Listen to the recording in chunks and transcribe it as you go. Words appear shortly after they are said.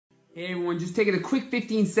Hey everyone, just taking a quick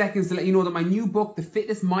 15 seconds to let you know that my new book, The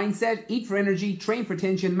Fitness Mindset, Eat for Energy, Train for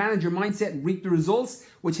Attention, Manage Your Mindset and Reap the Results,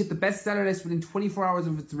 which hit the bestseller list within 24 hours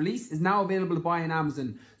of its release, is now available to buy on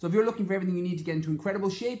Amazon. So if you're looking for everything you need to get into incredible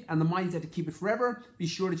shape and the mindset to keep it forever, be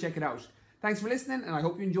sure to check it out. Thanks for listening, and I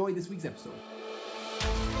hope you enjoyed this week's episode.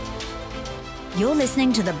 You're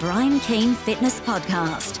listening to the Brian Keane Fitness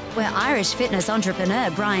Podcast, where Irish fitness entrepreneur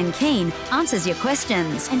Brian Keane answers your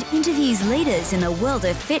questions and interviews leaders in the world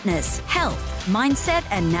of fitness, health, mindset,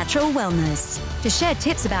 and natural wellness to share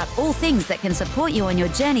tips about all things that can support you on your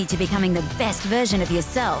journey to becoming the best version of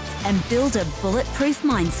yourself and build a bulletproof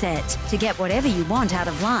mindset to get whatever you want out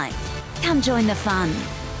of life. Come join the fun.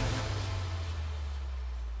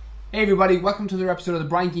 Hey everybody, welcome to another episode of the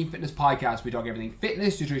Brian Keane Fitness Podcast. We talk everything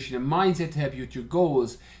fitness, nutrition and mindset to help you with your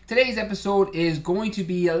goals. Today's episode is going to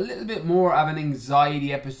be a little bit more of an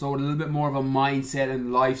anxiety episode, a little bit more of a mindset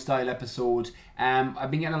and lifestyle episode. I've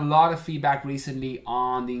been getting a lot of feedback recently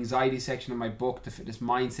on the anxiety section of my book, The Fitness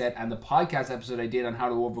Mindset, and the podcast episode I did on how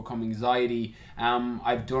to overcome anxiety.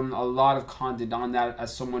 I've done a lot of content on that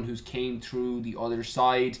as someone who's came through the other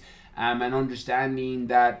side. And understanding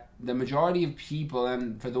that the majority of people,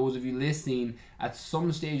 and for those of you listening, at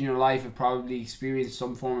some stage in your life have probably experienced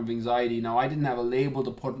some form of anxiety. Now, I didn't have a label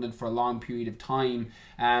to put on it for a long period of time.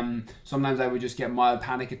 Sometimes I would just get mild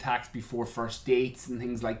panic attacks before first dates and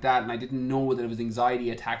things like that, and I didn't know that it was anxiety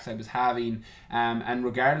attacks I was having. And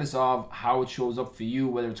regardless of how it shows up for you,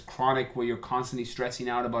 whether it's chronic where you're constantly stressing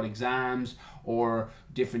out about exams, or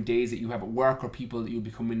different days that you have at work, or people that you'll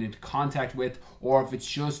be coming into contact with, or if it's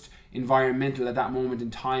just environmental at that moment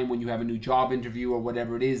in time when you have a new job interview or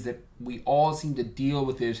whatever it is, that we all seem to deal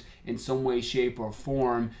with it in some way, shape or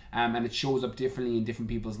form, and it shows up differently in different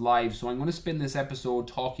people's lives. So I'm going to spend this episode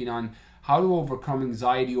talking on how to overcome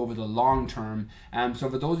anxiety over the long term. So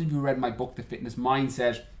for those of you who read my book, The Fitness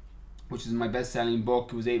Mindset, which is my best-selling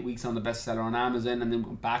book, it was 8 weeks on the bestseller on Amazon and then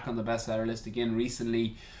went back on the bestseller list again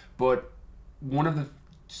recently. But one of the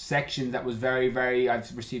sections that was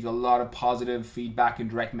I've received a lot of positive feedback and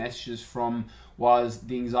direct messages from was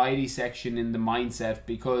the anxiety section in the mindset,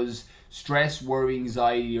 because stress, worry,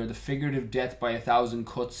 anxiety are the figurative death by 1,000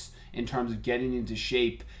 cuts in terms of getting into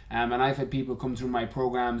shape. And I've had people come through my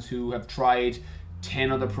programs who have tried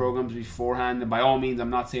 10 other programs beforehand, and by all means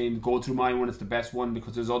I'm not saying go through my one, it's the best one,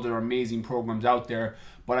 because there's other amazing programs out there,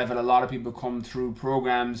 but I've had a lot of people come through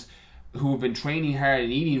programs who have been training hard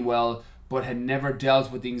and eating well, but had never dealt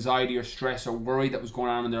with the anxiety or stress or worry that was going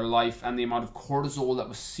on in their life and the amount of cortisol that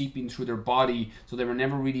was seeping through their body, so they were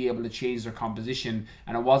never really able to change their composition.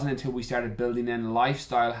 And it wasn't until we started building in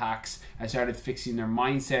lifestyle hacks and started fixing their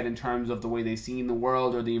mindset in terms of the way they see in the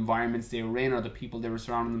world, or the environments they were in, or the people they were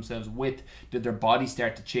surrounding themselves with, did their body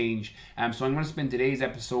start to change. So I'm going to spend today's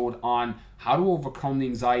episode on how to overcome the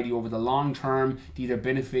anxiety over the long term to either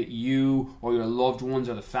benefit you or your loved ones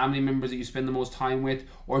or the family members that you spend the most time with,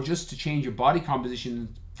 or just to change your body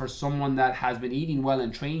composition for someone that has been eating well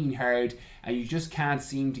and training hard, and you just can't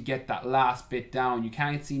seem to get that last bit down. You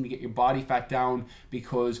can't seem to get your body fat down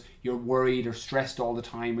because you're worried or stressed all the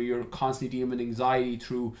time, or you're constantly dealing with anxiety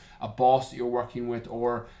through a boss that you're working with,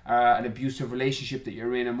 or an abusive relationship that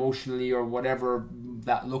you're in emotionally, or whatever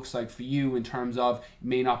that looks like for you in terms of, it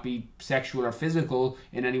may not be sexual or physical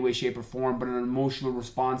in any way, shape or form, but an emotional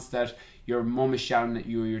response that your mum is shouting at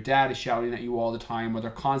you, or your dad is shouting at you all the time, or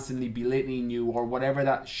they're constantly belittling you, or whatever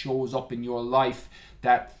that shows up in your life,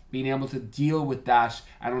 that being able to deal with that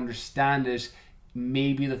and understand it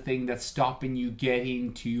may be the thing that's stopping you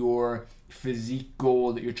getting to your physique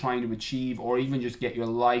goal that you're trying to achieve, or even just get your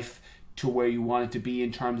life to where you want it to be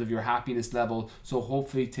in terms of your happiness level. So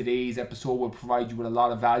hopefully today's episode will provide you with a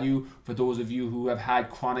lot of value for those of you who have had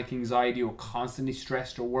chronic anxiety or constantly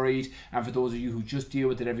stressed or worried, and for those of you who just deal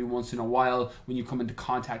with it every once in a while when you come into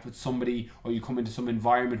contact with somebody or you come into some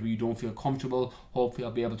environment where you don't feel comfortable. Hopefully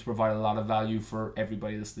I'll be able to provide a lot of value for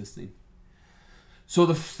everybody that's listening. So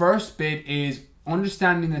the first bit is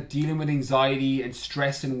understanding that dealing with anxiety and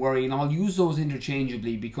stress and worry, and I'll use those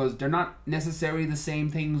interchangeably because they're not necessarily the same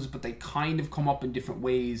things, but they kind of come up in different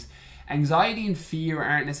ways. Anxiety and fear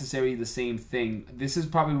aren't necessarily the same thing. This is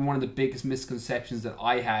probably one of the biggest misconceptions that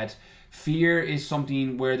I had. Fear is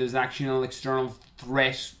something where there's actually an external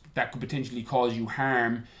threat that could potentially cause you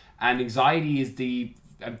harm, and anxiety is the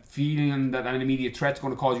feeling that an immediate threat's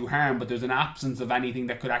going to cause you harm, but there's an absence of anything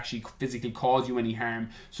that could actually physically cause you any harm.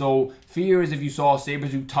 So fear is, if you saw a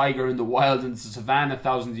saber-toothed tiger in the wild in the savannah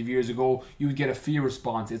thousands of years ago, you would get a fear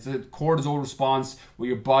response. It's a cortisol response where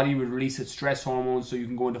your body would release its stress hormones so you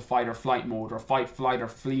can go into fight or flight mode, or fight, flight or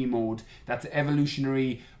flee mode. That's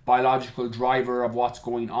evolutionary biological driver of what's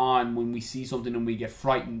going on when we see something and we get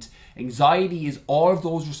frightened. Anxiety is all of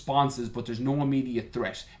those responses, but there's no immediate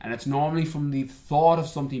threat, and it's normally from the thought of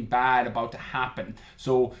something bad about to happen.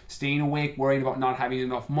 So staying awake, worried about not having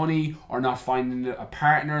enough money or not finding a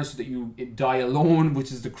partner so that you die alone,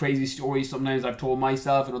 which is the crazy story sometimes I've told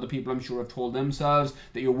myself, and other people I'm sure have told themselves,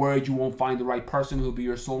 that you're worried you won't find the right person who'll be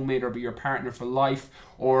your soulmate or be your partner for life,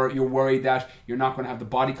 or you're worried that you're not going to have the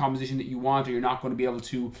body composition that you want, or you're not going to be able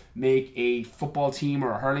to make a football team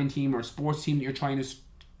or a hurling team or a sports team that you're trying to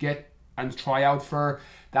get and try out for.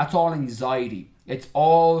 That's all anxiety. It's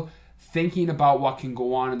all thinking about what can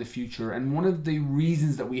go on in the future. And one of the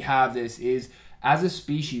reasons that we have this is, as a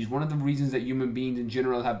species, one of the reasons that human beings in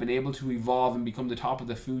general have been able to evolve and become the top of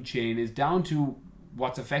the food chain is down to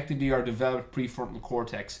what's effectively our developed prefrontal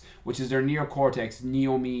cortex, which is their neocortex.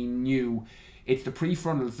 Neo mean new. It's the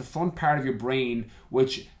prefrontal, it's the front part of your brain,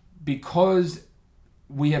 which, because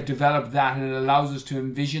we have developed that and it allows us to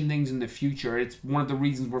envision things in the future, it's one of the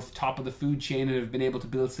reasons we're top of the food chain and have been able to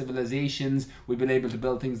build civilizations. We've been able to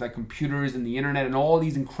build things like computers and the internet and all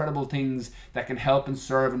these incredible things that can help and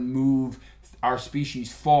serve and move our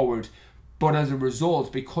species forward. But as a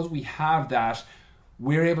result, because we have that,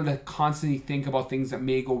 we're able to constantly think about things that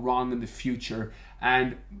may go wrong in the future.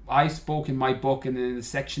 And I spoke in my book, and in the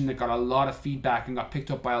section that got a lot of feedback and got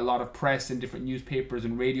picked up by a lot of press and different newspapers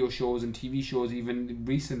and radio shows and TV shows even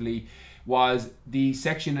recently, was the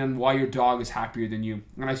section on why your dog is happier than you.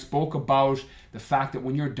 And I spoke about the fact that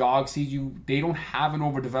when your dog sees you, they don't have an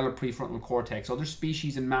overdeveloped prefrontal cortex. Other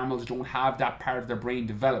species and mammals don't have that part of their brain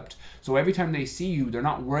developed. So every time they see you, they're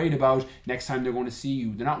not worried about next time they're going to see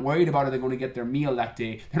you. They're not worried about are they going to get their meal that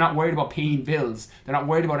day. They're not worried about paying bills. They're not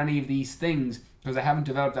worried about any of these things because they haven't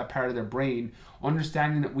developed that part of their brain.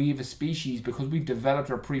 Understanding that we have a species, because we've developed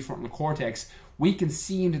our prefrontal cortex, we can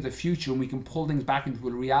see into the future and we can pull things back into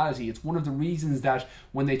a reality. It's one of the reasons that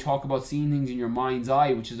when they talk about seeing things in your mind's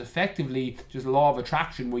eye, which is effectively just law of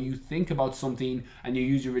attraction, where you think about something and you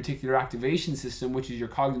use your reticular activation system, which is your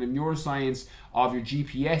cognitive neuroscience of your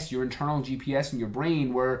GPS, your internal GPS in your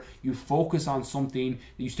brain, where you focus on something,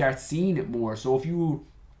 you start seeing it more. So if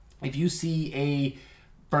you see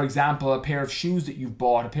for example, a pair of shoes that you've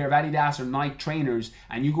bought, a pair of Adidas or Nike trainers,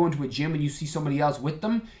 and you go into a gym and you see somebody else with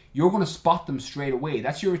them, you're going to spot them straight away.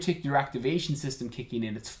 That's your reticular activation system kicking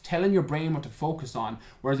in. It's telling your brain what to focus on.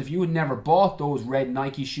 Whereas if you had never bought those red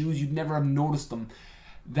Nike shoes, you'd never have noticed them.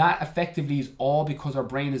 That effectively is all because our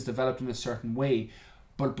brain is developed in a certain way.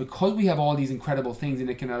 But because we have all these incredible things, and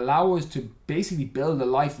it can allow us to basically build the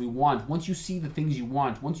life we want. Once you see the things you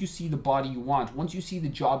want, once you see the body you want, once you see the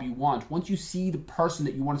job you want, once you see the person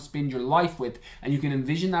that you want to spend your life with, and you can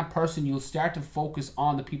envision that person, you'll start to focus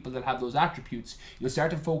on the people that have those attributes. You'll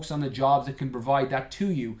start to focus on the jobs that can provide that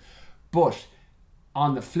to you. But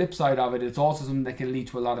on the flip side of it, it's also something that can lead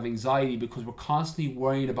to a lot of anxiety, because we're constantly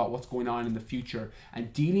worried about what's going on in the future.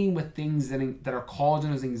 And dealing with things that are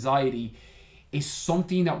causing us anxiety is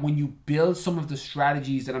something that when you build some of the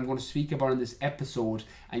strategies that I'm going to speak about in this episode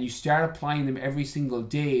and you start applying them every single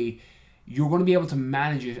day, you're going to be able to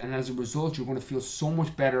manage it, and as a result you're going to feel so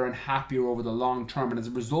much better and happier over the long term. And as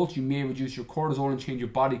a result, you may reduce your cortisol and change your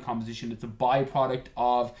body composition. It's a byproduct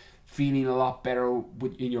of feeling a lot better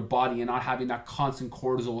in your body and not having that constant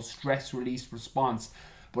cortisol stress release response.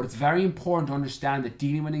 But it's very important to understand that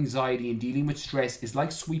dealing with anxiety and dealing with stress is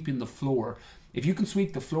like sweeping the floor. If you can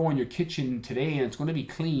sweep the floor in your kitchen today and it's going to be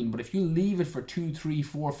clean, but if you leave it for 2, 3,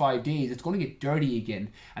 4, 5 days, it's going to get dirty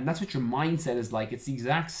again. And that's what your mindset is like. It's the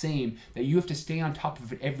exact same, that you have to stay on top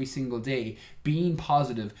of it every single day, being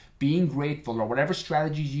positive, being grateful, or whatever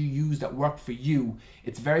strategies you use that work for you.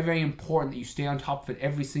 It's very, very important that you stay on top of it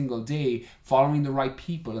every single day, following the right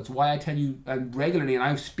people. That's why I tell you regularly, and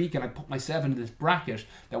I speak and I put myself into this bracket,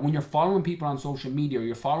 that when you're following people on social media, or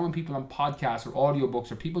you're following people on podcasts or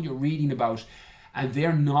audiobooks or people you're reading about, and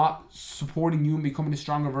they're not supporting you in becoming a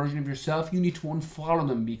stronger version of yourself, you need to unfollow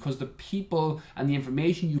them, because the people and the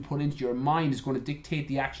information you put into your mind is going to dictate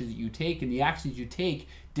the actions that you take, and the actions you take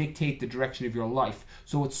dictate the direction of your life.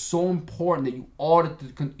 So it's so important that you audit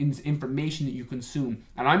the information that you consume.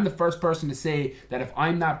 And I'm the first person to say that if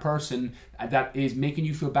I'm that person that is making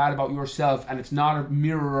you feel bad about yourself, and it's not a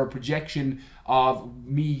mirror or projection of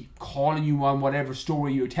me calling you on whatever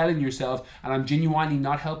story you're telling yourself, and I'm genuinely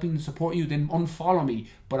not helping to support you, then unfollow me.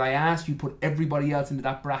 But I ask you put everybody else into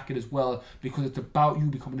that bracket as well, because it's about you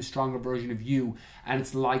becoming a stronger version of you. And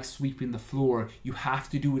it's like sweeping the floor. You have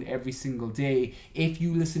to do it every single day. If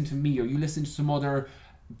you listen to me, or you listen to some other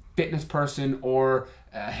fitness person or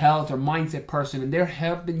health or mindset person and they're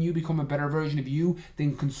helping you become a better version of you,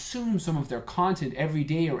 then consume some of their content every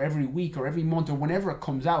day or every week or every month or whenever it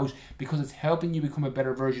comes out, because it's helping you become a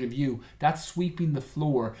better version of you. That's sweeping the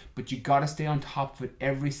floor, but you got to stay on top of it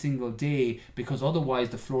every single day, because otherwise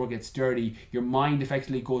the floor gets dirty. Your mind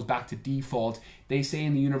effectively goes back to default. They say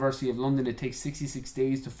in the University of London it takes 66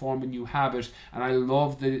 days to form a new habit, and I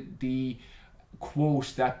love the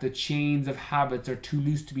quote that the chains of habits are too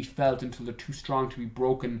loose to be felt until they're too strong to be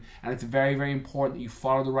broken. And it's very, very important that you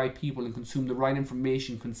follow the right people and consume the right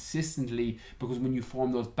information consistently, because when you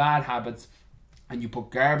form those bad habits and you put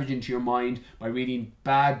garbage into your mind by reading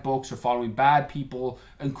bad books or following bad people,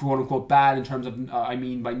 and quote unquote bad in terms of,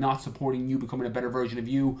 by not supporting you becoming a better version of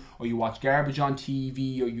you, or you watch garbage on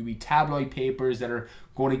TV, or you read tabloid papers that are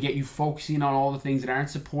going to get you focusing on all the things that aren't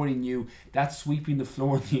supporting you, that's sweeping the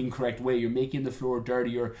floor in the incorrect way. You're making the floor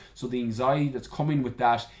dirtier. So the anxiety that's coming with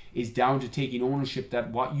that is down to taking ownership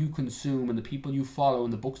that what you consume and the people you follow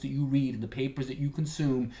and the books that you read and the papers that you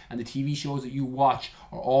consume and the TV shows that you watch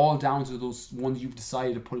are all down to those ones you've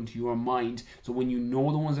decided to put into your mind. So when you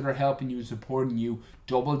know the ones that are helping you and supporting you,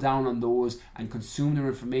 double down on those and consume their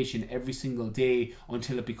information every single day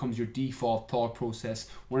until it becomes your default thought process.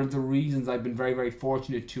 One of the reasons I've been very, very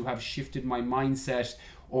fortunate to have shifted my mindset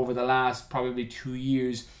over the last probably 2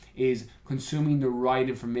 years is consuming the right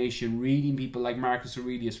information, reading people like Marcus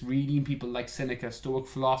Aurelius, reading people like Seneca, Stoic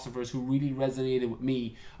philosophers who really resonated with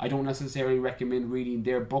me. I don't necessarily recommend reading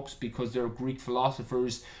their books because they're Greek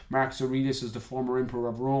philosophers. Marcus Aurelius is the former emperor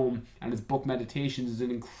of Rome, and his book Meditations is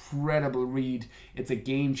an incredible read. It's a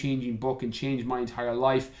game-changing book and changed my entire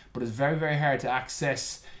life, but it's very, very hard to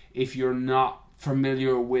access if you're not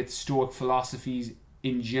familiar with Stoic philosophies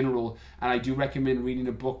in general. And I do recommend reading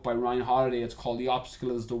a book by Ryan Holiday. It's called The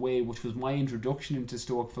Obstacle is the Way, which was my introduction into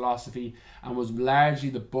Stoic philosophy and was largely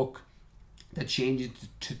the book that changed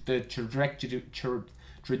the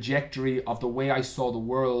trajectory of the way I saw the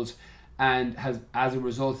world, and has, as a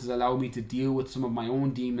result, has allowed me to deal with some of my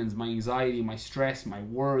own demons, my anxiety, my stress, my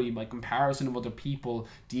worry, my comparison of other people,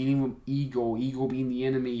 dealing with ego being the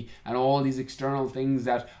enemy, and all these external things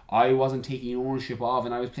that I wasn't taking ownership of,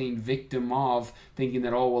 and I was playing victim of, thinking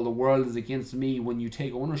that, oh, well, the world is against me. When you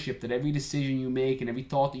take ownership that every decision you make and every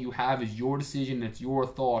thought that you have is your decision, it's your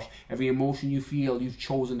thought, every emotion you feel, you've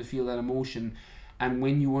chosen to feel that emotion. And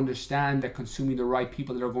when you understand that consuming the right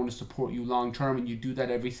people that are going to support you long term, and you do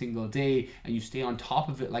that every single day and you stay on top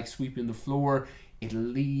of it like sweeping the floor, it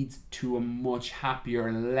leads to a much happier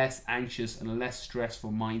and less anxious and less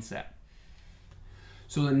stressful mindset.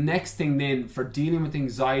 So the next thing then for dealing with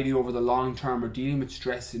anxiety over the long term, or dealing with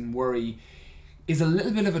stress and worry, is a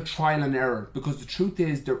little bit of a trial and error, because the truth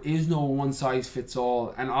is there is no one size fits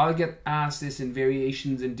all. And I'll get asked this in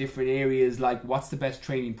variations in different areas, like what's the best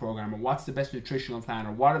training program, or what's the best nutritional plan,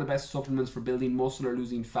 or what are the best supplements for building muscle or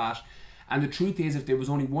losing fat. And the truth is, if there was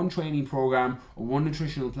only one training program or one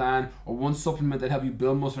nutritional plan or one supplement that helped you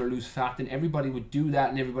build muscle or lose fat, then everybody would do that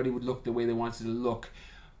and everybody would look the way they wanted to look.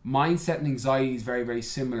 Mindset and anxiety is very, very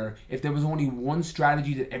similar. If there was only one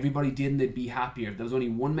strategy that everybody did, they'd be happier. If there was only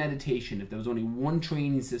one meditation, if there was only one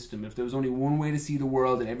training system, if there was only one way to see the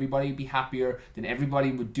world, and everybody would be happier, then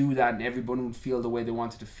everybody would do that and everyone would feel the way they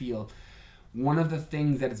wanted to feel. One of the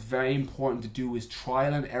things that is very important to do is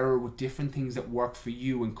trial and error with different things that work for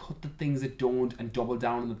you, and cut the things that don't and double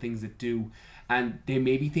down on the things that do. And there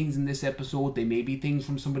may be things in this episode, there may be things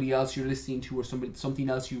from somebody else you're listening to, or something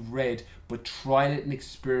else you've read, but try it and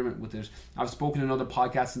experiment with it. I've spoken in other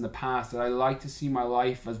podcasts in the past that I like to see my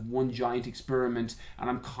life as one giant experiment, and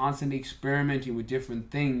I'm constantly experimenting with different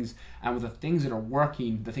things, and with the things that are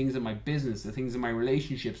working, the things in my business, the things in my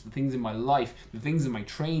relationships, the things in my life, the things in my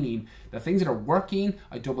training, the things that are working,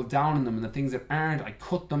 I double down on them, and the things that aren't, I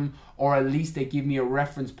cut them, or at least they give me a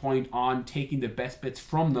reference point on taking the best bits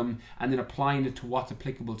from them and then applying it to what's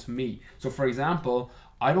applicable to me. So for example,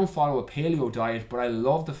 I don't follow a paleo diet, but I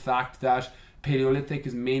love the fact that Paleolithic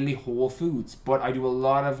is mainly whole foods. But I do a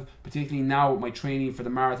lot of, particularly now with my training for the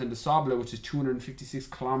Marathon des Sables, which is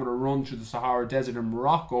 256-kilometer run through the Sahara Desert in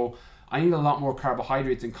Morocco, I need a lot more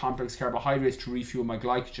carbohydrates and complex carbohydrates to refuel my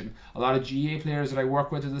glycogen. A lot of GA players that I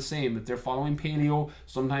work with are the same. If they're following paleo,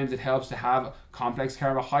 sometimes it helps to have complex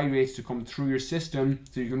carbohydrates to come through your system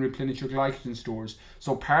so you can replenish your glycogen stores.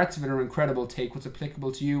 So parts of it are incredible. Take what's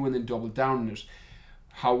applicable to you and then double down on it.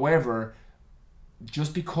 However,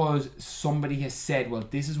 just because somebody has said, well,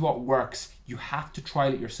 this is what works, you have to try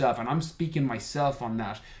it yourself. And I'm speaking myself on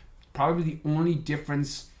that. Probably the only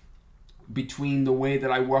difference between the way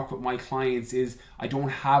that I work with my clients is I don't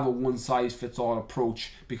have a one-size-fits-all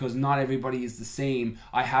approach, because not everybody is the same.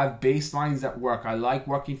 I have baselines that work. I like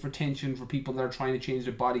working for tension for people that are trying to change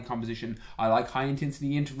their body composition. I like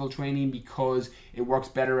high-intensity interval training because it works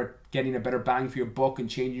better at getting a better bang for your buck and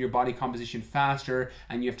changing your body composition faster,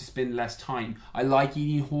 and you have to spend less time. I like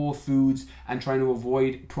eating whole foods and trying to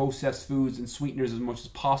avoid processed foods and sweeteners as much as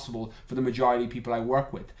possible for the majority of people I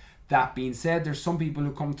work with. That being said, there's some people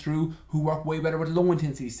who come through who work way better with low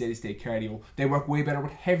intensity steady state cardio. They work way better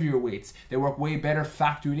with heavier weights. They work way better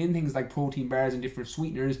factoring in things like protein bars and different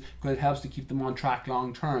sweeteners, because it helps to keep them on track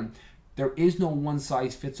long term. There is no one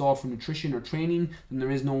size fits all for nutrition or training, and there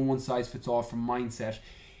is no one size fits all for mindset.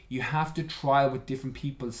 You have to try what different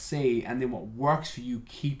people say, and then what works for you,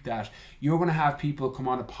 keep that. You're going to have people come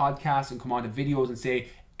on a podcast and come on to videos and say,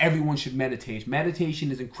 everyone should meditate.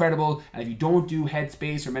 Meditation is incredible, and if you don't do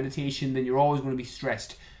headspace or meditation, then you're always going to be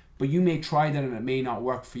stressed. But you may try that and it may not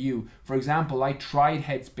work for you. For example, I tried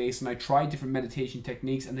headspace and I tried different meditation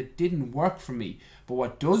techniques and it didn't work for me. But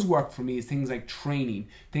what does work for me is things like training,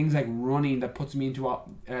 things like running that puts me into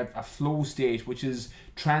a flow state, which is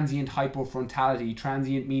transient hypofrontality.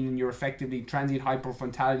 Transient meaning transient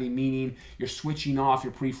hypofrontality meaning you're switching off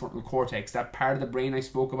your prefrontal cortex, that part of the brain I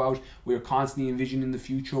spoke about where you're constantly envisioning the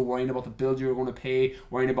future, worrying about the bills you're going to pay,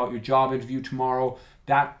 worrying about your job interview tomorrow.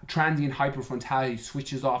 That transient hyperfrontality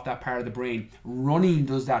switches off that part of the brain. Running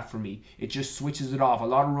does that for me. It just switches it off. A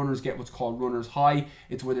lot of runners get what's called runner's high.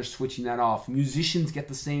 It's where they're switching that off. Musicians get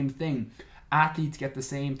the same thing. Athletes get the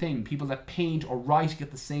same thing. People that paint or write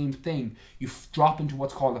get the same thing. You drop into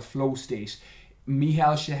what's called a flow state.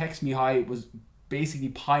 Mihaly Csikszentmihalyi was basically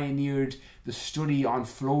pioneered the study on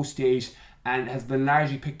flow state and has been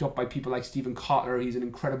largely picked up by people like Stephen Kotler. He's an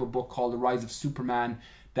incredible book called The Rise of Superman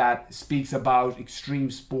that speaks about extreme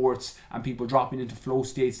sports and people dropping into flow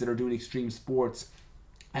states that are doing extreme sports.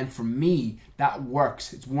 And for me, that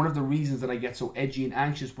works. It's one of the reasons that I get so edgy and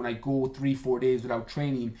anxious when I go 3-4 days without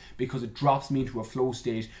training, because it drops me into a flow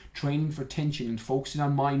state. Training for tension and focusing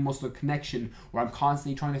on mind-muscle connection, where I'm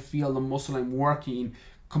constantly trying to feel the muscle I'm working,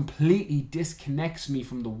 completely disconnects me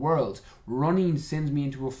from the world. Running sends me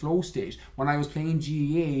into a flow state. When I was playing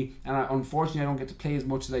GAA, and unfortunately I don't get to play as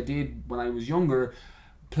much as I did when I was younger,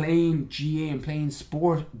 playing GA and playing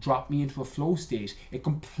sport dropped me into a flow state. It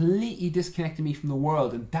completely disconnected me from the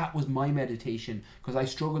world, and that was my meditation, because I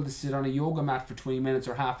struggled to sit on a yoga mat for 20 minutes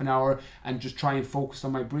or half an hour and just try and focus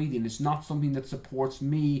on my breathing. It's not something that supports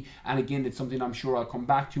me, and again, it's something I'm sure I'll come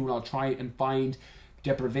back to, and I'll try and find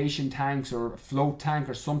deprivation tanks or a float tank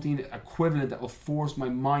or something equivalent that will force my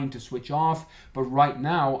mind to switch off. But right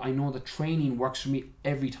now I know that training works for me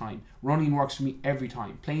every time. Running works for me every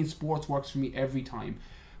time. Playing sports works for me every time.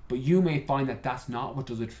 But you may find that that's not what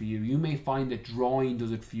does it for you. You may find that drawing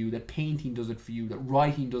does it for you, that painting does it for you, that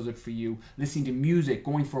writing does it for you, listening to music,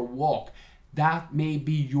 going for a walk. That may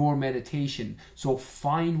be your meditation. So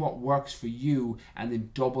find what works for you and then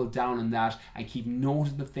double down on that and keep note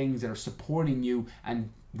of the things that are supporting you. And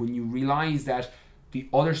when you realize that the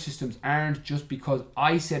other systems aren't, just because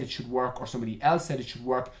I said it should work or somebody else said it should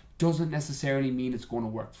work, doesn't necessarily mean it's going to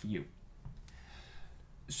work for you.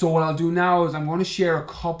 So what I'll do now is I'm going to share a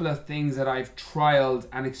couple of things that I've trialed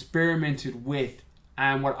and experimented with.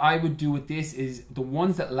 And what I would do with this is the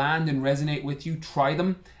ones that land and resonate with you, try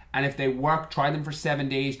them. And if they work, try them for 7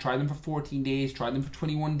 days, try them for 14 days, try them for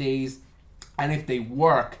 21 days. And if they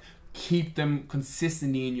work, keep them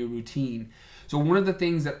consistently in your routine. So one of the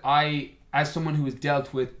things that I, as someone who has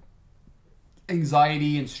dealt with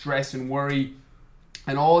anxiety and stress and worry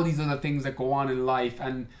and all these other things that go on in life,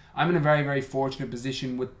 and I'm in a very, very fortunate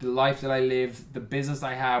position with the life that I live, the business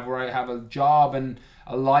I have, where I have a job and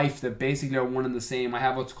a life that basically are one and the same. I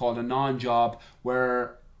have what's called a non-job,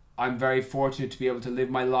 where I'm very fortunate to be able to live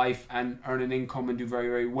my life and earn an income and do very,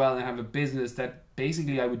 very well, and have a business that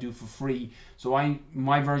basically I would do for free. So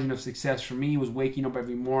my version of success for me was waking up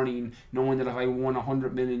every morning knowing that if I won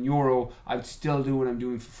 100 million euro, I would still do what I'm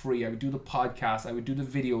doing for free. I would do the podcast, I would do the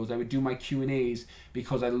videos, I would do my Q&As,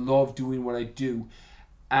 because I love doing what I do.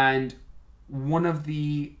 And one of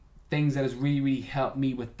the things that has really, really helped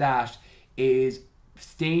me with that is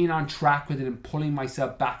staying on track with it and pulling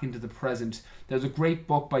myself back into the present. There's a great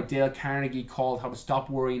book by Dale Carnegie called How to Stop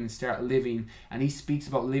Worrying and Start Living, and he speaks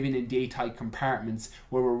about living in day-tight compartments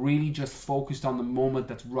where we're really just focused on the moment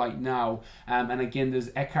that's right now. And again, there's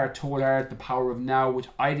Eckhart Tolle, The Power of Now, which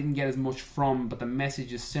I didn't get as much from, but the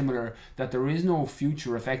message is similar, that there is no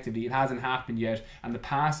future effectively. It hasn't happened yet, and the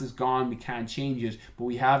past is gone, we can't change it, but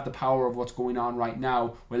we have the power of what's going on right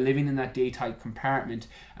now. We're living in that day-tight compartment.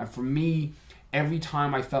 And for me, every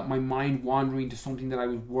time I felt my mind wandering to something that I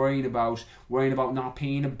was worrying about not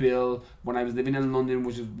paying a bill when I was living in London,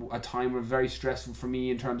 which is a time of very stressful for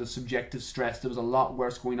me in terms of subjective stress. There was a lot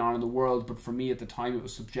worse going on in the world, but for me at the time it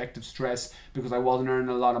was subjective stress because I wasn't earning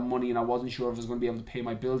a lot of money and I wasn't sure if I was going to be able to pay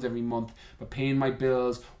my bills every month. But paying my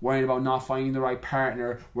bills, worrying about not finding the right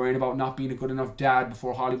partner, worrying about not being a good enough dad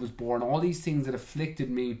before Holly was born, all these things that afflicted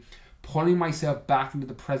me, pulling myself back into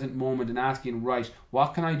the present moment and asking, right,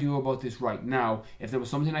 what can I do about this right now? If there was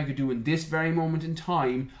something I could do in this very moment in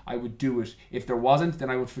time, I would do it. If there wasn't, then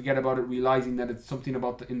I would forget about it, realizing that it's something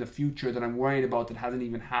about in the future that I'm worried about that hasn't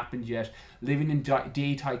even happened yet. Living in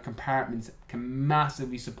day-tight compartments can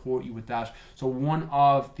massively support you with that. So one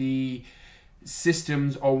of the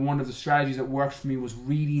systems or one of the strategies that worked for me was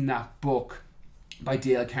reading that book by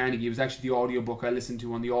Dale Carnegie. It was actually the audiobook I listened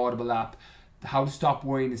to on the Audible app, How to Stop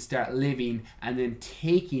Worrying and Start Living, and then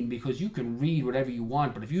taking, because you can read whatever you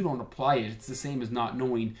want, but if you don't apply it, it's the same as not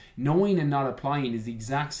knowing. Knowing and not applying is the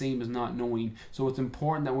exact same as not knowing. So it's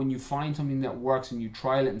important that when you find something that works and you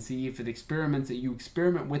trial it and see if it experiments, that you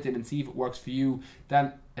experiment with it and see if it works for you,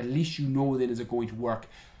 then at least you know then is it going to work.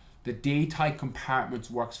 The day-tight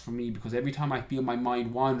compartments works for me because every time I feel my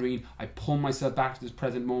mind wandering, I pull myself back to this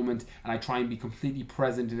present moment and I try and be completely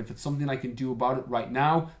present. And if it's something I can do about it right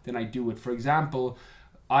now, then I do it. For example,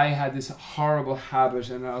 I had this horrible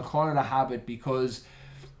habit, and I'll call it a habit because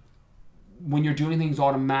when you're doing things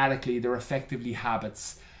automatically, they're effectively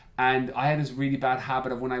habits. And I had this really bad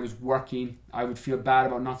habit of when I was working, I would feel bad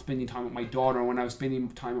about not spending time with my daughter. And when I was spending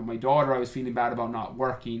time with my daughter, I was feeling bad about not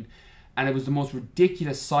working. And it was the most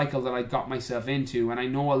ridiculous cycle that I got myself into. And I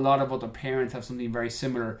know a lot of other parents have something very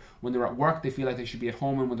similar. When they're at work, they feel like they should be at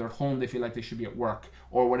home. And when they're at home, they feel like they should be at work,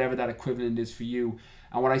 or whatever that equivalent is for you.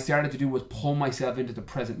 And what I started to do was pull myself into the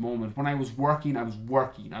present moment. When I was working, I was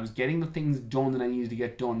working. I was getting the things done that I needed to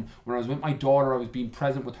get done. When I was with my daughter, I was being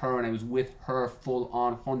present with her, and I was with her full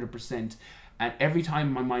on 100%. And every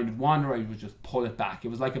time my mind would wander, I would just pull it back. It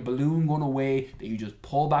was like a balloon going away that you just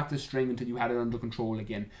pull back the string until you had it under control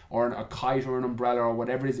again. Or a kite or an umbrella or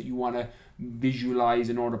whatever it is that you want to visualize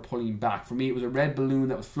in order pulling back. For me, it was a red balloon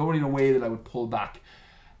that was floating away that I would pull back.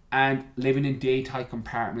 And living in day-tight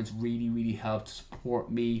compartments really, really helped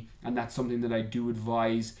support me. And that's something that I do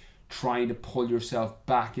advise, trying to pull yourself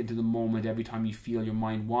back into the moment every time you feel your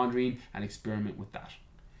mind wandering, and experiment with that.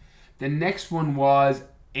 The next one was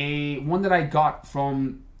one that I got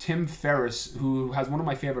from Tim Ferriss, who has one of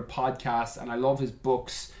my favorite podcasts, and I love his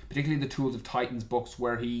books, particularly the Tools of Titans books,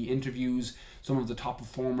 where he interviews some of the top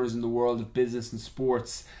performers in the world of business and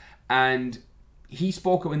sports. And he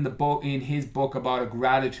spoke in his book about a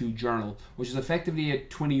gratitude journal, which is effectively a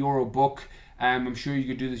 €20 book. I'm sure you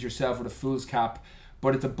could do this yourself with a fool's cap,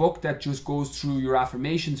 but it's a book that just goes through your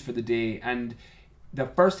affirmations for the day. And the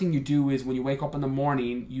first thing you do is when you wake up in the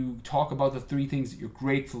morning, you talk about the 3 things that you're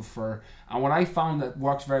grateful for. And what I found that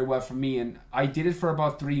works very well for me, and I did it for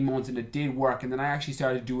about 3 months and it did work, and then I actually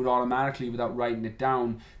started to do it automatically without writing it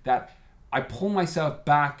down, that I pull myself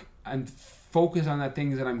back and focus on the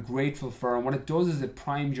things that I'm grateful for. And what it does is it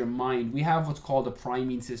primes your mind. We have what's called a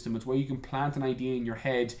priming system. It's where you can plant an idea in your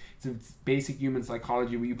head. It's basic human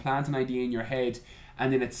psychology, where you plant an idea in your head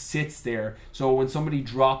and then it sits there. So when somebody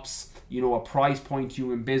drops a price point to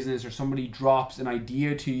you in business, or somebody drops an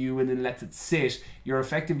idea to you and then lets it sit, you're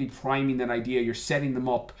effectively priming that idea. You're setting them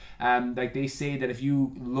up. Like they say that if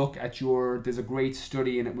you look at there's a great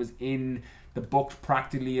study, and it was in the book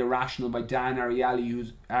Practically Irrational by Dan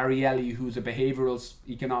Ariely, who's a behavioral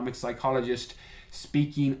economics psychologist,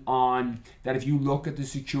 speaking on that if you look at the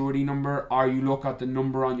security number, or you look at the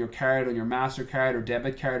number on your card, on your MasterCard or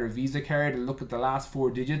debit card or Visa card, and look at the last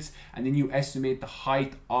 4 digits, and then you estimate the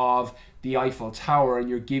height of the Eiffel Tower, and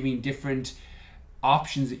you're giving different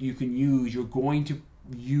options that you can use, you're going to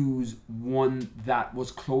use one that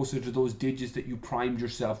was closer to those digits that you primed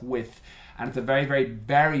yourself with. And it's a very, very,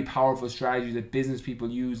 very powerful strategy that business people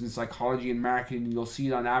use in psychology and marketing. You'll see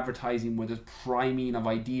it on advertising, where there's priming of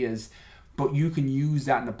ideas. But you can use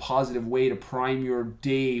that in a positive way to prime your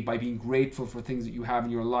day by being grateful for things that you have in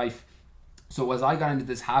your life. So as I got into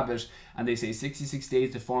this habit, and they say 66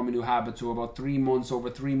 days to form a new habit, so over 3 months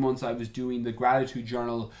I was doing the gratitude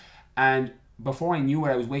journal. And before I knew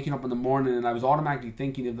it, I was waking up in the morning and I was automatically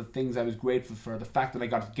thinking of the things I was grateful for. The fact that I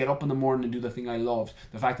got to get up in the morning and do the thing I loved.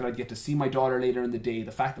 The fact that I'd get to see my daughter later in the day.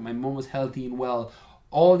 The fact that my mum was healthy and well.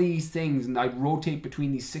 All these things, and I'd rotate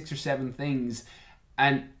between these 6 or 7 things.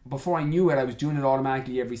 And before I knew it, I was doing it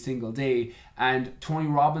automatically every single day. And Tony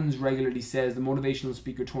Robbins regularly says, the motivational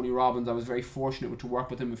speaker Tony Robbins, I was very fortunate to work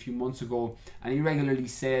with him a few months ago, and he regularly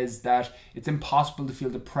says that it's impossible to feel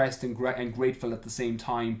depressed and grateful at the same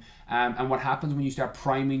time. And what happens when you start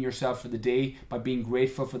priming yourself for the day by being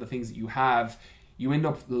grateful for the things that you have, you end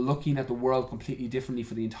up looking at the world completely differently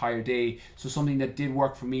for the entire day. So something that did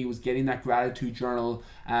work for me was getting that gratitude journal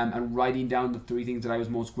and writing down the 3 things that I was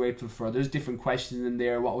most grateful for. There's different questions in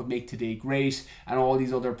there, what would make today great, and all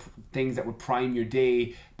these other things that would prime your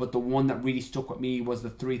day. But the one that really stuck with me was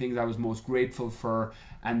the 3 things I was most grateful for.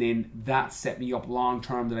 And then that set me up long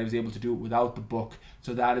term that I was able to do it without the book.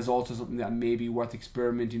 So that is also something that may be worth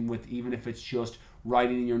experimenting with, even if it's just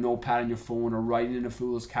writing in your notepad on your phone, or writing in a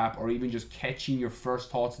fool's cap, or even just catching your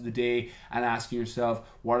first thoughts of the day and asking yourself,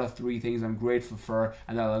 what are 3 things I'm grateful for?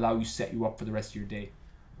 And that'll allow you set you up for the rest of your day.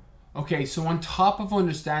 Okay, so on top of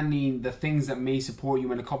understanding the things that may support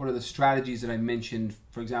you and a couple of the strategies that I mentioned,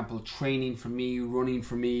 for example, training for me, running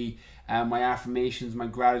for me, my affirmations, my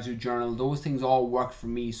gratitude journal, those things all work for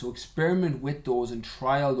me. So experiment with those and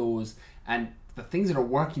trial those, and the things that are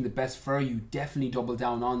working the best for you, definitely double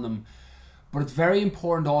down on them. But it's very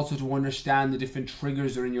important also to understand the different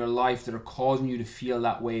triggers that are in your life that are causing you to feel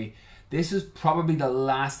that way. This is probably the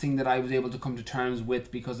last thing that I was able to come to terms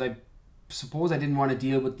with, because I suppose I didn't want to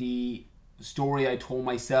deal with the story I told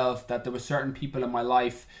myself that there were certain people in my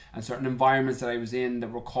life and certain environments that I was in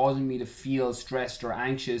that were causing me to feel stressed or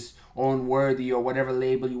anxious or unworthy, or whatever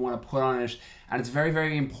label you want to put on it. And it's very,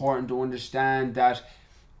 very important to understand that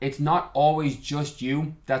it's not always just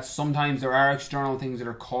you, that sometimes there are external things that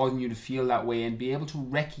are causing you to feel that way, and be able to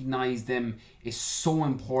recognize them is so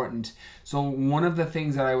important. So one of the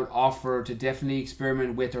things that I would offer to definitely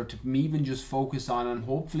experiment with, or to even just focus on, and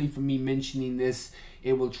hopefully for me mentioning this,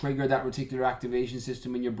 it will trigger that reticular activation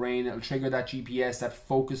system in your brain. It'll trigger that GPS, that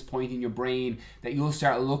focus point in your brain, that you'll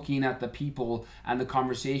start looking at the people and the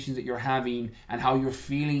conversations that you're having and how you're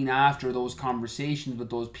feeling after those conversations with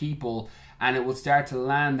those people. And it will start to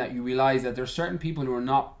land that you realize that there's certain people who are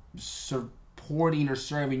not supporting or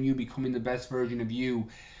serving you becoming the best version of you.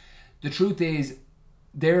 The truth is,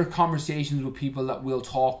 there are conversations with people that we'll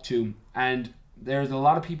talk to, and there's a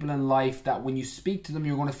lot of people in life that when you speak to them,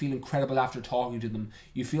 you're going to feel incredible after talking to them.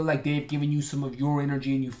 You feel like they've given you some of your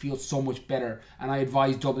energy and you feel so much better. And I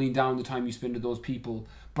advise doubling down the time you spend with those people.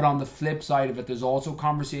 But on the flip side of it, there's also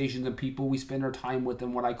conversations and people we spend our time with,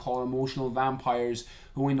 and what I call emotional vampires,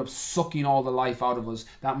 who end up sucking all the life out of us.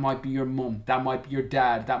 That might be your mum, that might be your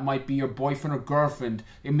dad, that might be your boyfriend or girlfriend.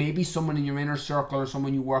 It may be someone in your inner circle or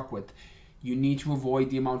someone you work with. You need to avoid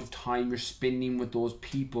the amount of time you're spending with those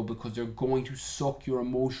people, because they're going to suck your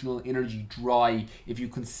emotional energy dry if you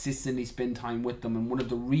consistently spend time with them. And one of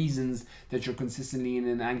the reasons that you're consistently in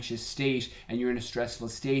an anxious state and you're in a stressful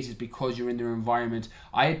state is because you're in their environment.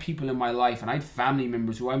 I had people in my life, and I had family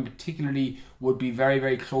members who I particularly would be very,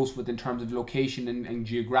 very close with in terms of location and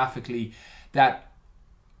geographically, that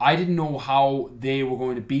I didn't know how they were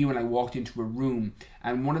going to be when I walked into a room.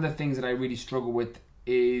 And one of the things that I really struggle with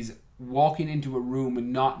is walking into a room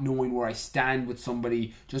and not knowing where I stand with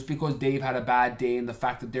somebody just because they've had a bad day, and the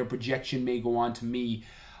fact that their projection may go on to me.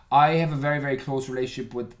 I have a very, very close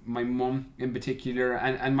relationship with my mum in particular,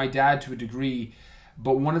 and my dad to a degree.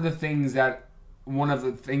 But one of the things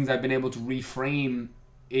I've been able to reframe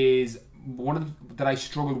is that I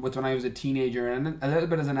struggled with when I was a teenager and a little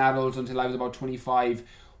bit as an adult until I was about 25,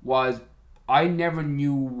 was I never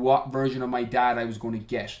knew what version of my dad I was going to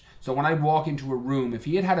get. So when I walk into a room, if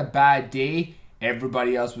he had a bad day,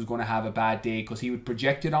 everybody else was going to have a bad day, because he would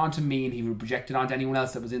project it onto me, and he would project it onto anyone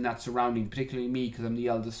else that was in that surrounding, particularly me because I'm the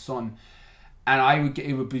eldest son. And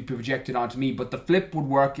it would be projected onto me. But the flip would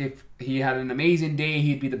work. If he had an amazing day,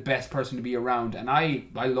 he'd be the best person to be around. And I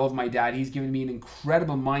love my dad. He's given me an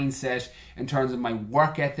incredible mindset in terms of my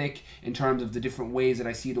work ethic, in terms of the different ways that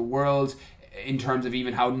I see the world, in terms of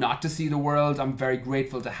even how not to see the world. I'm very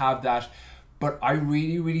grateful to have that. But I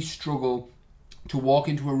really, really struggle to walk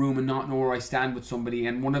into a room and not know where I stand with somebody.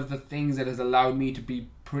 And one of the things that has allowed me to be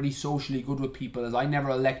pretty socially good with people is I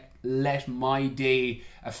never let my day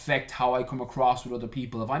affect how I come across with other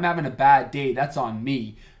people. If I'm having a bad day, that's on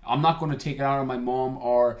me. I'm not going to take it out on my mom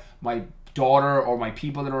or my daughter or my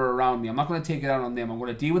people that are around me. I'm not going to take it out on them. I'm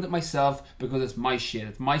going to deal with it myself, because it's my shit.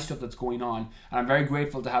 It's my stuff that's going on. And I'm very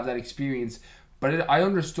grateful to have that experience. But I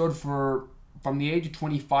understood from the age of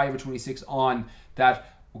 25 or 26 on,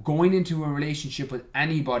 that going into a relationship with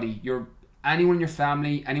anybody, anyone in your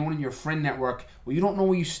family, anyone in your friend network, where you don't know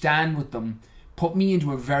where you stand with them, put me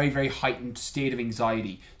into a very, very heightened state of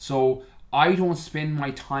anxiety. So I don't spend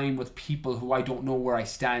my time with people who I don't know where I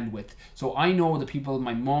stand with. So I know the people,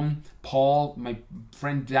 my mum, Paul, my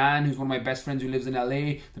friend Dan, who's one of my best friends who lives in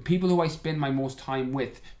LA, the people who I spend my most time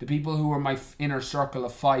with, the people who are my inner circle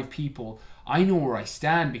of 5 people, I know where I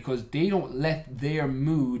stand because they don't let their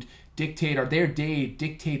mood dictate, or their day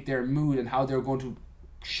dictate their mood and how they're going to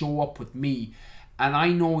show up with me. And I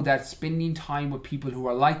know that spending time with people who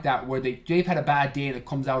are like that, where they've had a bad day and it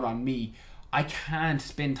comes out on me, I can't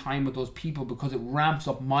spend time with those people because it ramps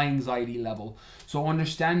up my anxiety level. So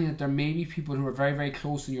understanding that there may be people who are very, very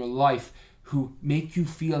close in your life who make you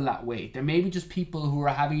feel that way. There may be just people who are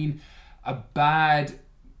having a bad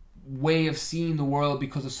way of seeing the world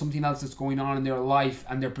because of something else that's going on in their life,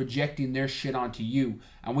 and they're projecting their shit onto you.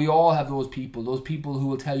 And we all have those people who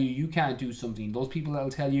will tell you you can't do something, those people that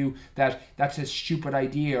will tell you that that's a stupid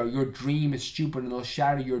idea, or your dream is stupid, and they'll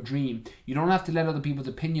shatter your dream. You don't have to let other people's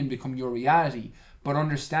opinion become your reality, but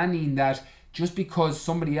understanding that just because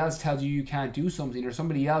somebody else tells you can't do something, or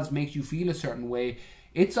somebody else makes you feel a certain way,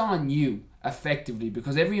 it's on you effectively,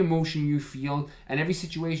 because every emotion you feel and every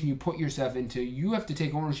situation you put yourself into, you have to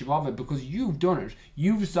take ownership of it, because you've done it.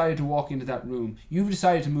 You've decided to walk into that room, you've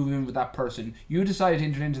decided to move in with that person, you've decided to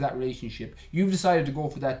enter into that relationship, you've decided to go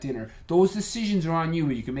for that dinner. Those decisions are on you.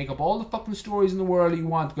 You can make up all the fucking stories in the world you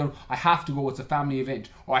want, go, I have to go, it's a family event,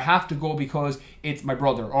 or I have to go because it's my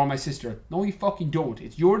brother or my sister. No, you fucking don't.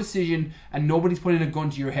 It's your decision, and nobody's putting a gun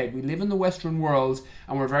to your head. We live in the Western world,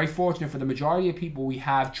 and we're very fortunate. For the majority of people, we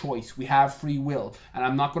have choice, we have free will. And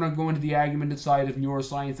I'm not going to go into the argument side of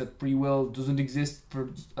neuroscience that free will doesn't exist for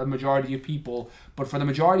a majority of people, but for the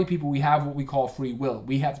majority of people, we have what we call free will.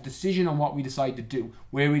 We have a decision on what we decide to do,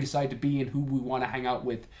 where we decide to be, and who we want to hang out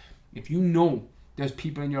with. If you know there's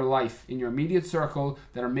people in your life, in your immediate circle,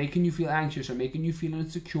 that are making you feel anxious, or making you feel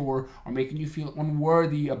insecure, or making you feel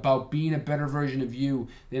unworthy about being a better version of you,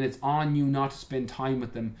 then it's on you not to spend time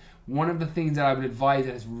with them. One of the things that I would advise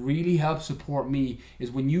that has really helped support me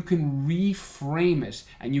is when you can reframe it,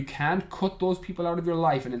 and you can't cut those people out of your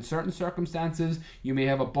life. And in certain circumstances, you may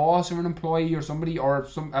have a boss or an employee or somebody, or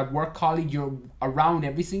a work colleague you're around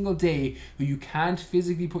every single day who you can't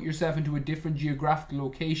physically put yourself into a different geographical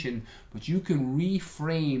location, but you can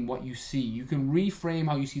reframe what you see. You can reframe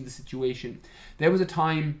how you see the situation. There was a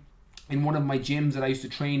time in one of my gyms that I used to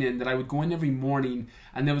train in that I would go in every morning,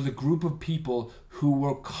 and there was a group of people who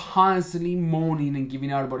were constantly moaning and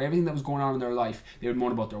giving out about everything that was going on in their life. They would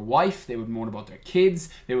moan about their wife, they would moan about their kids,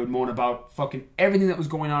 they would moan about fucking everything that was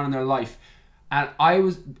going on in their life. And I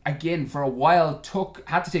was, again, for a while,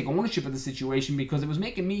 had to take ownership of the situation, because it was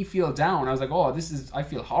making me feel down. I was like, oh, I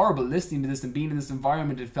feel horrible listening to this and being in this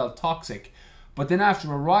environment. It felt toxic. But then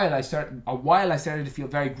after a while, I started to feel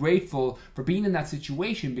very grateful for being in that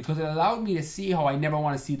situation, because it allowed me to see how I never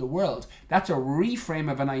want to see the world. That's a reframe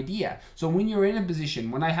of an idea. So when you're in a position,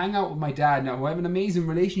 when I hang out with my dad now, who I have an amazing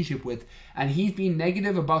relationship with, and he's being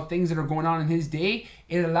negative about things that are going on in his day,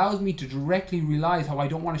 it allows me to directly realize how I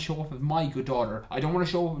don't want to show up with my good daughter. I don't want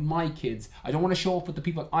to show up with my kids. I don't want to show up with the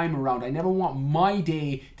people I'm around. I never want my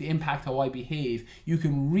day to impact how I behave. You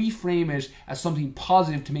can reframe it as something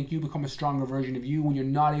positive to make you become a stronger version of you when you're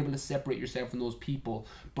not able to separate yourself from those people.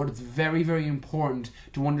 But it's very, very important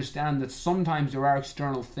to understand that sometimes there are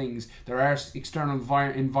external things, there are external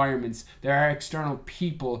environments, there are external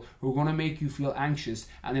people who are going to make you feel anxious,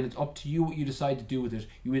 and then it's up to you what you decide to do with it.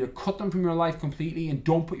 You either cut them from your life completely and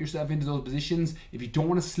don't put yourself into those positions. If you don't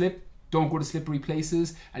want to slip, don't go to slippery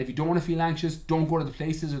places. And if you don't want to feel anxious, don't go to the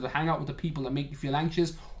places or to hang out with the people that make you feel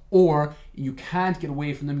anxious. Or you can't get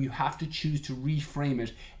away from them. You have to choose to reframe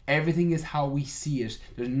it. Everything is how we see it.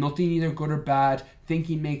 There's nothing either good or bad.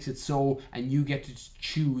 Thinking makes it so, and you get to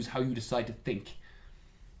choose how you decide to think.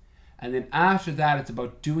 And then after that, it's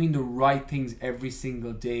about doing the right things every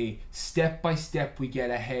single day. Step by step, we get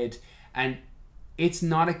ahead. And it's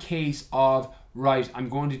not a case of, right, I'm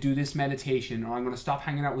going to do this meditation, or I'm going to stop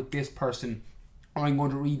hanging out with this person, or I'm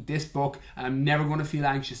going to read this book and I'm never going to feel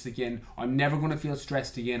anxious again, or I'm never going to feel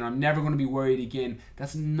stressed again, or I'm never going to be worried again.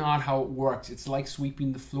 That's not how it works. It's like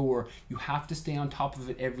sweeping the floor. You have to stay on top of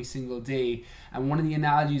it every single day. And one of the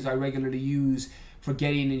analogies I regularly use for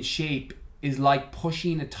getting in shape is like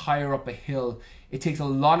pushing a tire up a hill. It takes a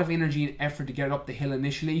lot of energy and effort to get it up the hill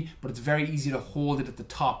initially, but it's very easy to hold it at the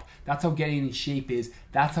top. That's how getting in shape is.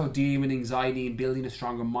 That's how dealing with anxiety and building a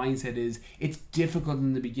stronger mindset is. It's difficult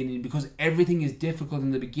in the beginning, because everything is difficult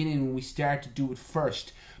in the beginning when we start to do it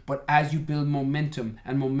first. But as you build momentum,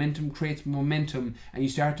 and momentum creates momentum, and you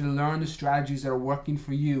start to learn the strategies that are working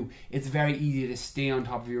for you, it's very easy to stay on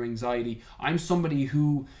top of your anxiety. I'm somebody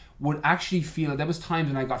who, would actually feel, there was times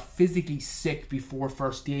when I got physically sick before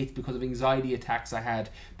first dates because of anxiety attacks I had.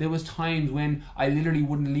 There was times when I literally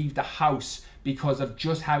wouldn't leave the house because of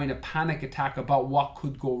just having a panic attack about what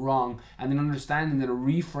could go wrong, and then understanding that a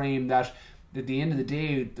reframe that at the end of the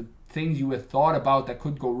day, the things you had thought about that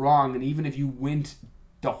could go wrong, and even if you went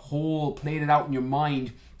played it out in your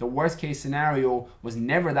mind, the worst case scenario was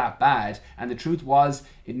never that bad, and the truth was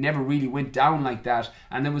it never really went down like that.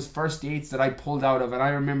 And there was first dates that I pulled out of, and I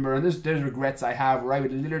remember, and there's regrets I have, where I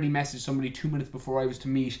would literally message somebody 2 minutes before I was to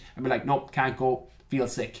meet and be like, nope, can't go, feel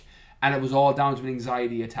sick. And it was all down to an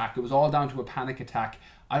anxiety attack, it was all down to a panic attack.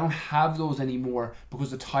 I don't have those anymore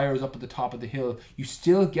because the tire is up at the top of the hill. You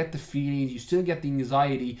still get the feelings, you still get the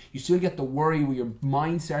anxiety, you still get the worry where your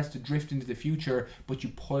mind starts to drift into the future, but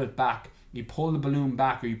you pull it back. You pull the balloon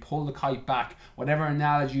back, or you pull the kite back, whatever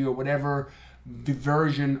analogy or whatever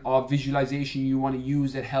version of visualization you want to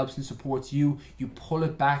use that helps and supports you, you pull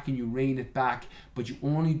it back and you rein it back. But you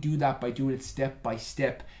only do that by doing it step by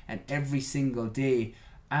step and every single day.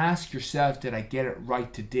 Ask yourself, did I get it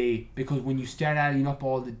right today? Because when you start adding up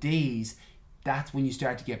all the days, that's when you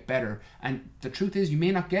start to get better. And the truth is, you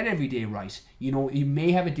may not get every day right. You know, you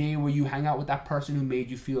may have a day where you hang out with that person who made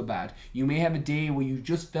you feel bad. You may have a day where you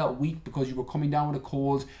just felt weak because you were coming down with a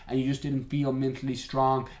cold and you just didn't feel mentally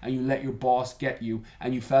strong, and you let your boss get you,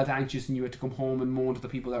 and you felt anxious and you had to come home and moan to the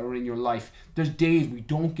people that were in your life. There's days we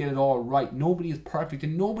don't get it all right. Nobody is perfect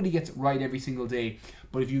and nobody gets it right every single day.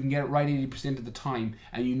 But if you can get it right 80% of the time,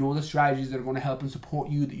 and you know the strategies that are going to help and support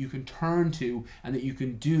you, that you can turn to and that you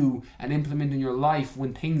can do and implement in your life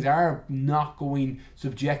when things are not going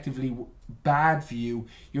subjectively bad for you,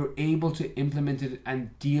 you're able to implement it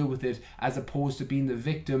and deal with it, as opposed to being the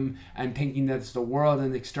victim and thinking that it's the world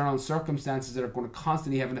and the external circumstances that are going to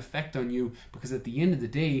constantly have an effect on you. Because at the end of the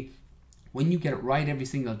day, when you get it right every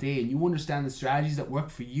single day and you understand the strategies that work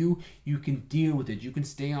for you, you can deal with it. You can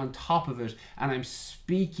stay on top of it. And I'm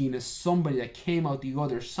speaking as somebody that came out the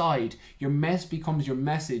other side. Your mess becomes your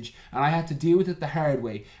message. And I had to deal with it the hard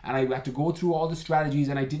way. And I had to go through all the strategies,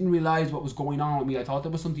 and I didn't realize what was going on with me. I thought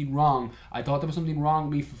there was something wrong. I thought there was something wrong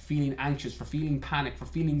with me for feeling anxious, for feeling panic, for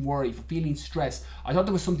feeling worried, for feeling stressed. I thought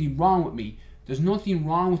there was something wrong with me. There's nothing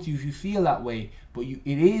wrong with you if you feel that way, but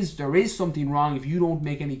there is something wrong if you don't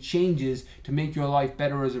make any changes to make your life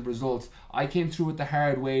better as a result. I came through it the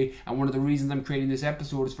hard way, and one of the reasons I'm creating this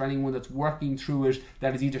episode is for anyone that's working through it,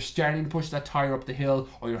 that is either starting to push that tire up the hill,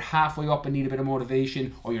 or you're halfway up and need a bit of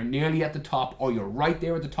motivation, or you're nearly at the top, or you're right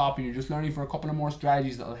there at the top and you're just learning for a couple of more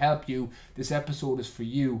strategies that'll help you. This episode is for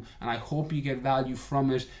you, and I hope you get value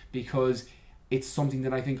from it, because it's something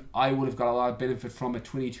that I think I would have got a lot of benefit from at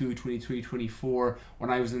 22, 23, 24 when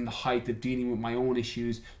I was in the height of dealing with my own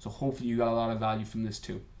issues. So hopefully you got a lot of value from this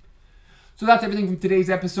too. So that's everything from today's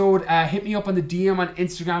episode. Hit me up on the DM on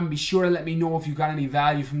Instagram. Be sure to let me know if you got any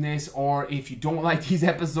value from this, or if you don't like these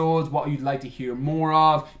episodes, what you'd like to hear more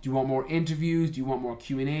of. Do you want more interviews? Do you want more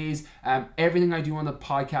Q&As? Everything I do on the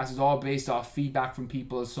podcast is all based off feedback from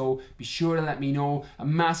people, so be sure to let me know. A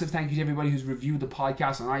massive thank you to everybody who's reviewed the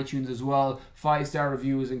podcast on iTunes as well. 5-star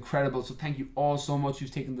review is incredible, so thank you all so much who's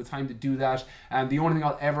taken the time to do that. The only thing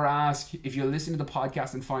I'll ever ask, if you're listening to the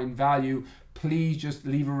podcast and find value, please just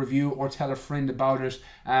leave a review or tell a friend about it.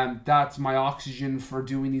 That's my oxygen for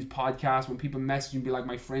doing these podcasts. When people message me and be like,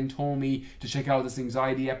 my friend told me to check out this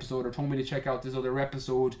anxiety episode, or told me to check out this other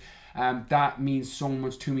episode, that means so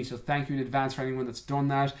much to me. So thank you in advance for anyone that's done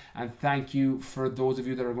that, and thank you for those of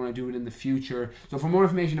you that are going to do it in the future. So for more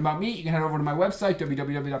information about me, you can head over to my website,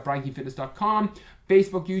 www.briankeenfitness.com.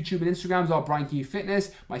 Facebook, YouTube, and Instagram is all Brian Keane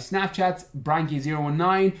Fitness. My Snapchat's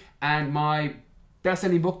BrianK019, and my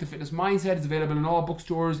best-selling book, The Fitness Mindset, is available in all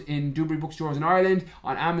bookstores in Dewberry Bookstores in Ireland,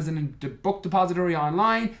 on Amazon and the Book Depository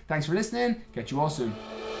online. Thanks for listening. Catch you all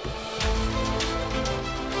soon.